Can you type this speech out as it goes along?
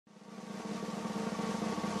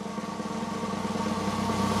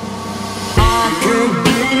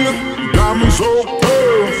teeth, diamonds so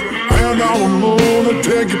pearls, and I don't wanna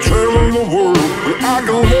take you traveling the world, but I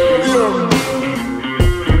can love you.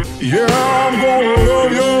 Yeah, I'm gonna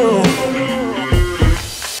love you.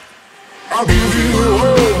 I'll give you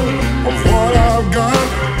all of what I've got,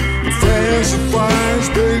 the fancy finds,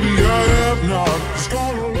 baby, I have not. It's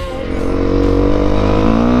gonna love you.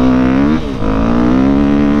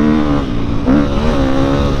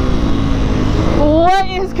 What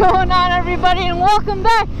is going on, everybody, and welcome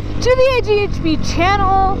back to the aghb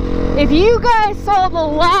channel. If you guys saw the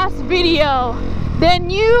last video, then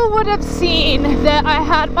you would have seen that I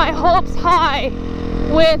had my hopes high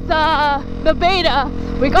with the beta.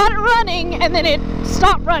 We got it running and then it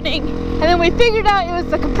stopped running, and then we figured out it was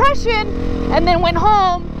the compression, and then went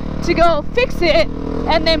home to go fix it,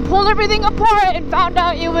 and then pulled everything apart and found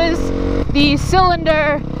out it was the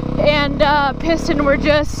cylinder and piston were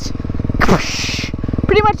just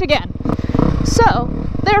pretty much again. So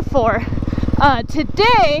therefore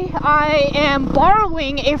today I am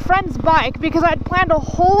borrowing a friend's bike because I'd planned a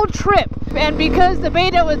whole trip, and because the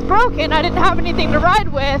beta was broken I didn't have anything to ride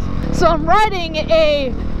with, so I'm riding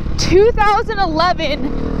a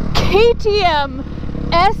 2011 KTM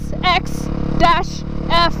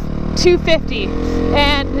SX-F 250,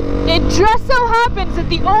 and it just so happens that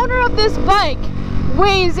the owner of this bike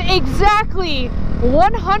weighs exactly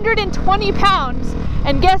 120 pounds,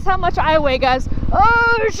 and guess how much I weigh, guys?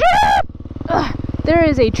 Oh shit! There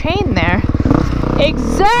is a chain there.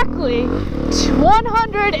 Exactly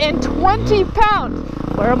 120 pounds.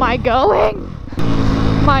 Where am I going?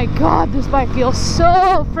 My god, this bike feels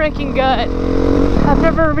so freaking good. I've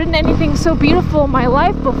never ridden anything so beautiful in my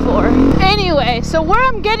life before. Anyway, so where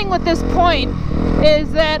I'm getting with this point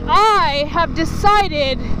is that I have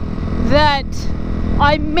decided that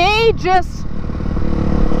I may just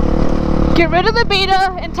get rid of the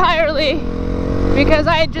beta entirely, because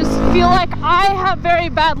I just feel like I have very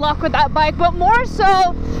bad luck with that bike, but more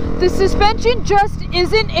so the suspension just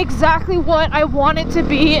isn't exactly what I want it to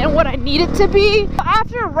be and what I need it to be.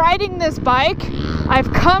 After riding this bike,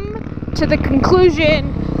 I've come to the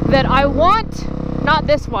conclusion that I want, not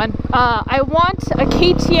this one, I want a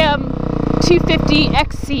KTM 250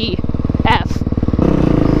 XCF.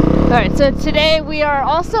 Alright, so today we are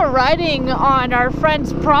also riding on our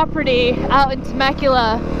friend's property out in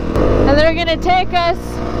Temecula, and they're gonna take us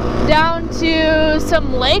down to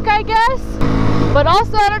some lake, I guess. But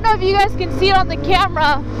also, I don't know if you guys can see it on the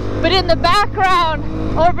camera, but in the background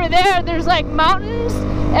over there, there's like mountains,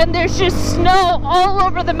 and there's just snow all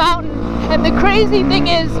over the mountain. And the crazy thing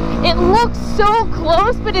is, it looks so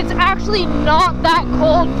close, but it's actually not that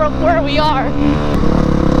cold from where we are.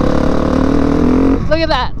 Look at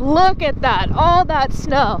that, look at that, all that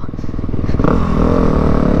snow.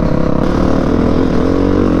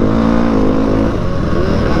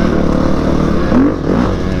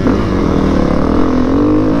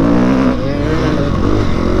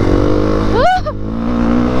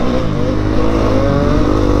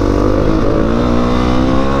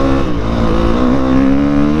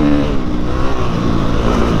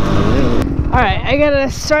 Alright, I gotta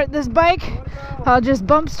start this bike. I'll just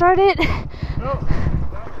bump start it.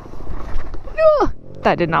 No!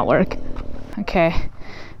 That did not work. Okay,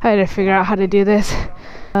 I had to figure out how to do this.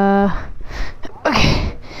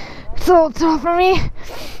 Okay, it's a little tall for me.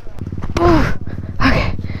 Ooh.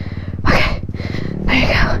 Okay, okay, there you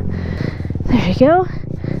go. There you go.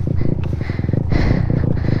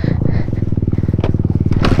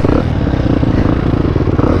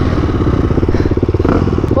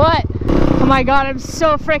 What? Oh my god, I'm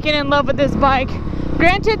so freaking in love with this bike.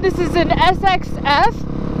 Granted, this is an SXF.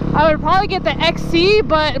 I would probably get the XC,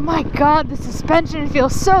 but my god, the suspension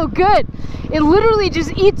feels so good. It literally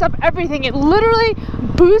just eats up everything. It literally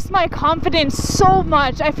boosts my confidence so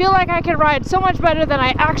much. I feel like I can ride so much better than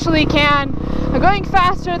I actually can. I'm going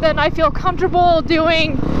faster than I feel comfortable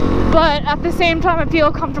doing, but at the same time I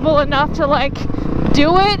feel comfortable enough to like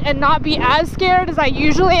do it and not be as scared as I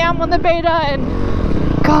usually am on the beta. And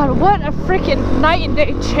god, what a freaking night and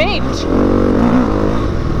day change.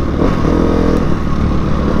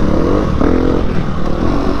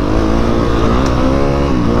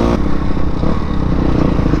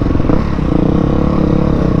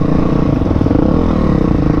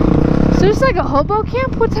 So there's like a hobo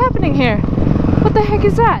camp? What's happening here? What the heck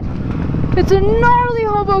is that? It's a gnarly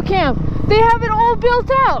hobo camp. They have it all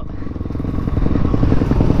built out.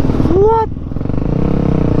 What?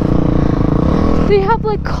 They have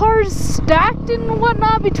like cars stacked and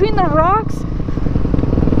whatnot between the rocks.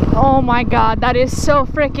 Oh my god, that is so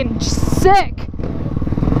freaking sick.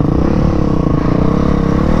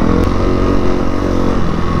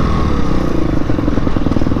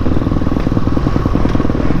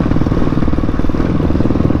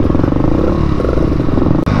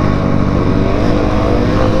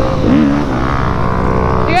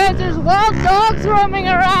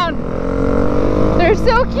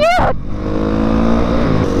 so cute!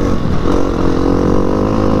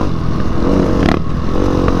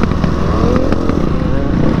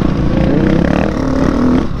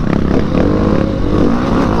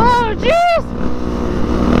 Oh, jeez!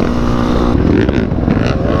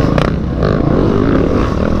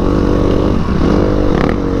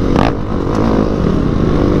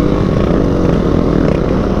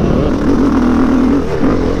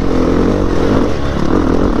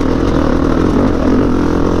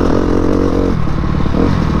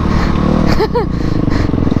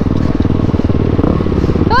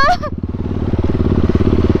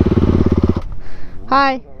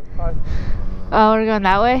 Hi. Hi. Oh, we're going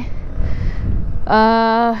that way?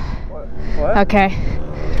 What? Okay.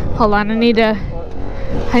 Hold on, I need to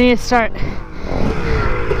start.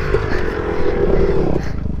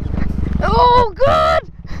 Oh, God!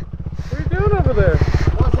 What are you doing over there?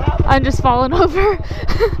 What's happening? I'm just falling over.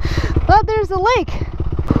 Oh, there's the lake.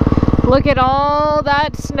 Look at all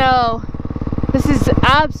that snow. This is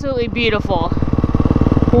absolutely beautiful.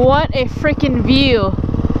 What a freaking view.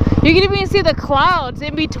 You can even see the clouds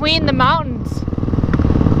in between the mountains.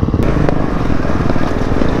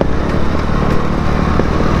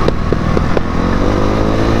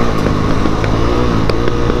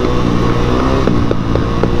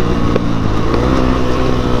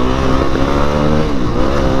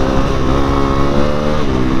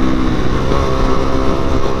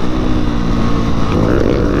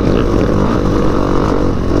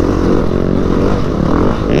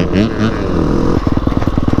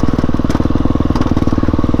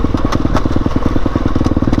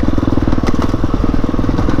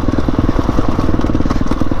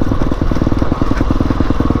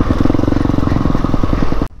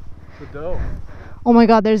 Oh my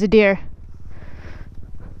God, there's a deer.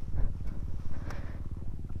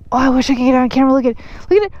 Oh, I wish I could get it on camera. Look at it.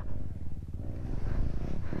 Look at it.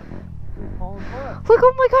 Look,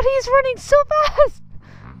 oh my God, he's running so fast.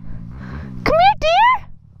 Come here, deer.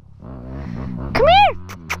 Come here.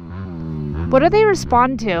 What do they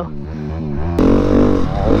respond to?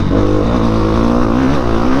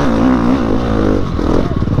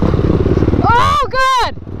 Oh,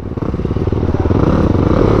 God.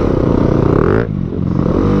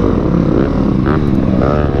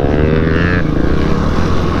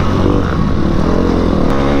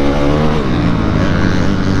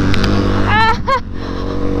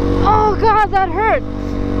 Oh God, that hurt.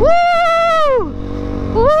 Woo!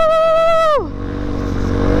 Woo!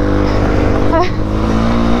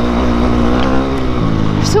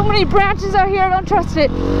 There's so many branches out here, I don't trust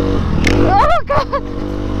it. Oh God!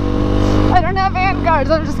 I don't have hand guards,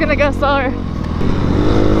 I'm just gonna go slower.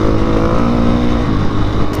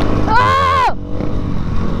 Oh!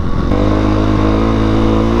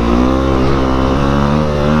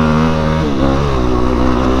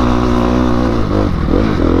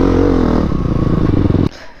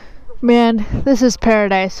 Man, this is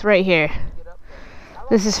paradise right here.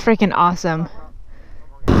 This is freaking awesome.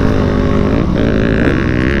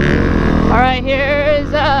 Alright, here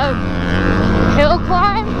is a hill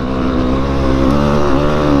climb.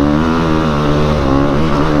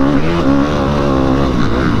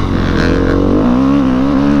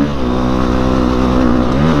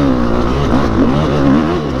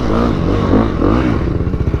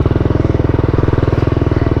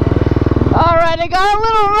 Alright, I got a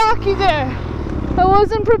little rocky there. I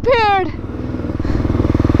wasn't prepared.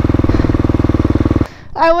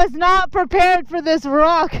 I was not prepared for this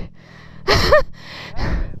rock.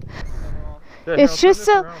 It's just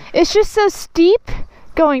so steep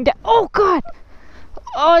going down. Oh God!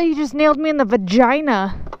 Oh, you just nailed me in the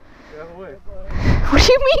vagina. Get out of the way. What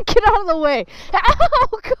do you mean, get out of the way? Ow,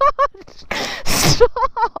 God!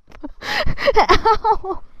 Stop!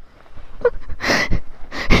 Ow!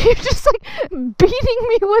 You're just like beating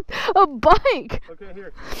me with a bike. Okay,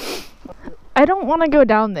 here. I don't want to go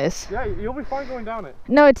down this. Yeah, you'll be fine going down it.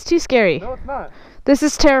 No, it's too scary. No, it's not. This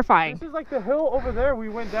is terrifying. This is like the hill over there we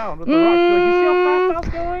went down with the rocks. Like, you see how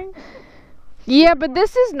fast that's going? Yeah, but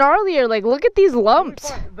this is gnarlier. Like, look at these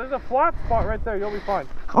lumps. There's a flat spot right there. You'll be fine.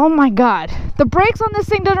 Oh my God. The brakes on this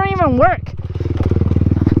thing don't even work.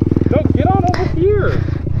 No, get on over here.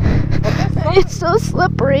 It's so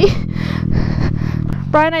slippery.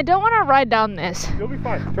 Brian, I don't want to ride down this. You'll be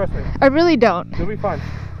fine. Trust me. I really don't. You'll be fine.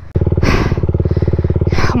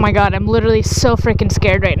 Oh my God, I'm literally so freaking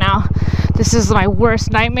scared right now. This is my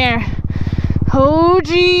worst nightmare. Oh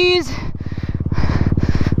jeez.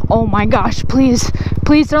 Oh my gosh, please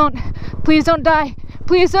don't die. Please don't die.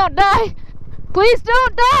 Please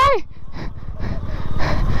don't die.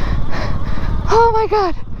 Oh my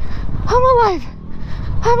God, I'm alive.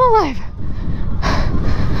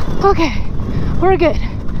 Okay, we're good.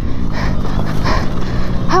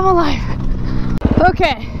 I'm alive.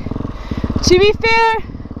 Okay, to be fair,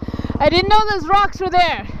 I didn't know those rocks were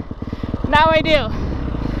there. Now I do.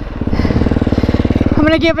 I'm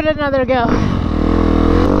gonna give it another go.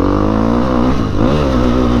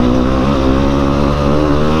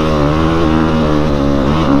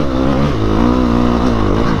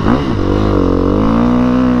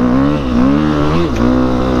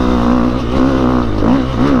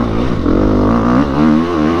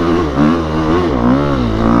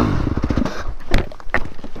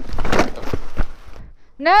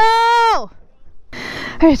 No!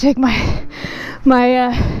 I gotta take my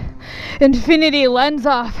infinity lens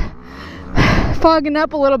off. Fogging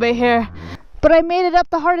up a little bit here. But I made it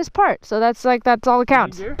up the hardest part, so that's all that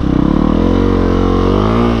counts.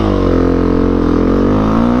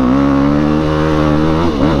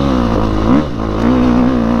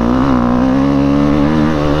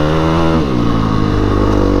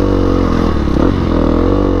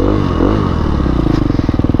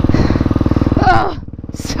 Oh,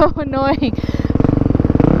 so annoying.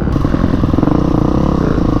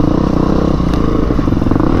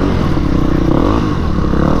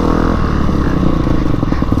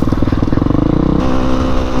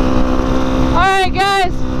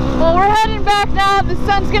 Well, we're heading back now. The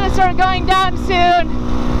sun's gonna start going down soon.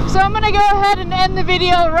 So I'm gonna go ahead and end the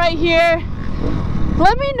video right here.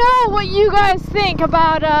 Let me know what you guys think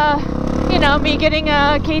about, you know, me getting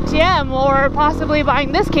a KTM or possibly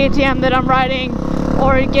buying this KTM that I'm riding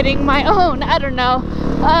or getting my own. I don't know.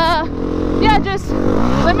 Yeah, just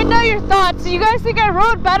let me know your thoughts. Do you guys think I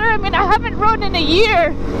rode better? I mean, I haven't rode in a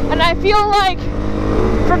year and I feel like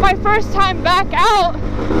for my first time back out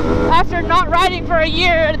after not riding for a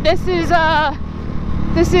year, this is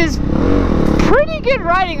pretty good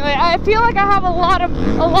riding. Like, I feel like I have a lot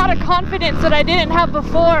of confidence that I didn't have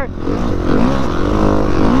before.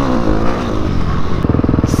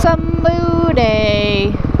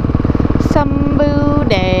 Somebody,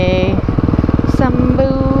 somebody,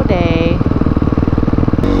 somebody.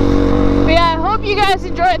 But yeah, I hope you guys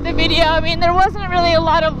enjoyed the video. I mean, there wasn't really a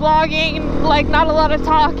lot of vlogging, like not a lot of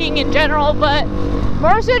talking in general, but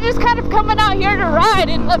more so just kind of coming out here to ride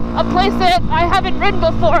in a place that I haven't ridden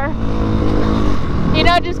before. You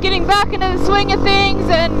know, just getting back into the swing of things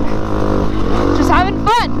and just having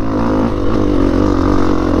fun.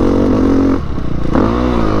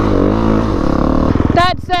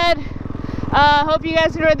 That said, hope you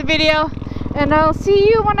guys enjoyed the video, and I'll see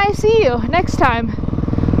you when I see you next time.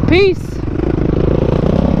 Peace.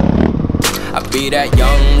 I be that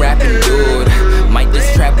young rapping dude, might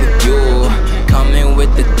just trap with you. Coming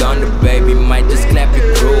with the thunder, baby, might just clap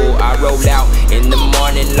your crew.